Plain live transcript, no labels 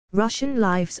Russian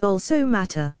lives also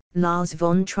matter, Lars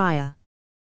von Trier.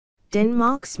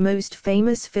 Denmark's most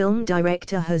famous film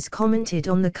director has commented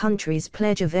on the country's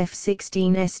pledge of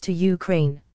F-16s to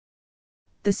Ukraine.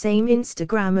 The same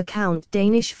Instagram account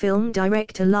Danish film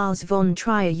director Lars von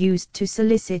Trier used to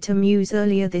solicit a muse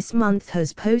earlier this month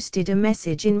has posted a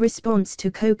message in response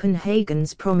to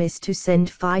Copenhagen's promise to send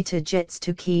fighter jets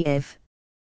to Kiev.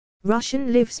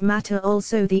 Russian lives matter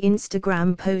also, the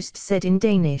Instagram post said in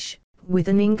Danish, with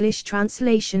an English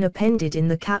translation appended in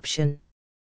the caption.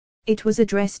 It was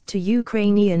addressed to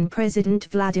Ukrainian President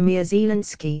Vladimir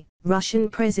Zelensky, Russian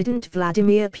President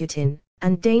Vladimir Putin,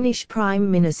 and Danish Prime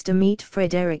Minister Mette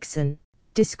Frederiksen,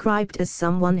 described as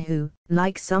someone who,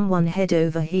 like someone head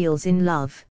over heels in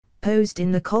love, posed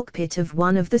in the cockpit of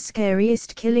one of the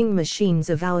scariest killing machines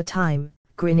of our time,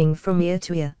 grinning from ear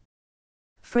to ear.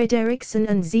 Frederiksen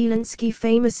and Zelensky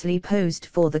famously posed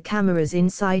for the cameras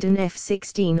inside an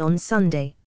F-16 on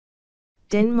Sunday.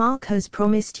 Denmark has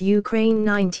promised Ukraine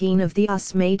 19 of the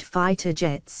US-made fighter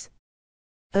jets.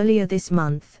 Earlier this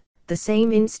month, the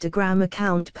same Instagram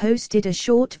account posted a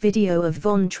short video of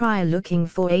von Trier looking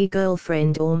for a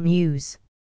girlfriend or muse.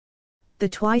 The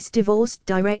twice-divorced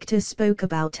director spoke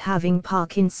about having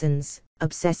Parkinson's,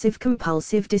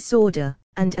 obsessive-compulsive disorder,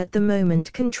 and at the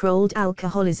moment controlled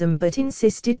alcoholism, but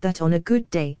insisted that on a good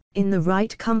day, in the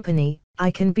right company,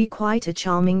 I can be quite a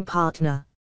charming partner.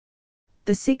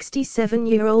 The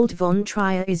 67-year-old von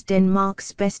Trier is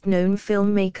Denmark's best-known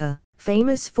filmmaker,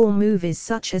 famous for movies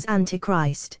such as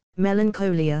Antichrist,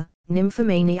 Melancholia,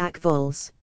 Nymphomaniac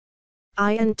Vols.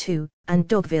 I and II, and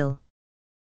Dogville.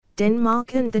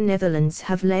 Denmark and the Netherlands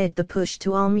have led the push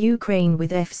to arm Ukraine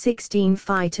with F-16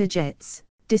 fighter jets,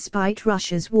 despite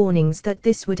Russia's warnings that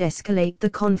this would escalate the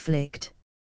conflict.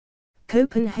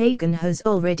 Copenhagen has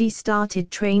already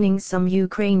started training some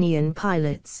Ukrainian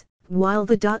pilots, while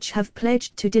the Dutch have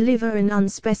pledged to deliver an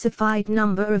unspecified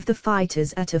number of the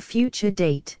fighters at a future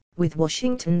date, with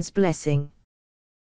Washington's blessing.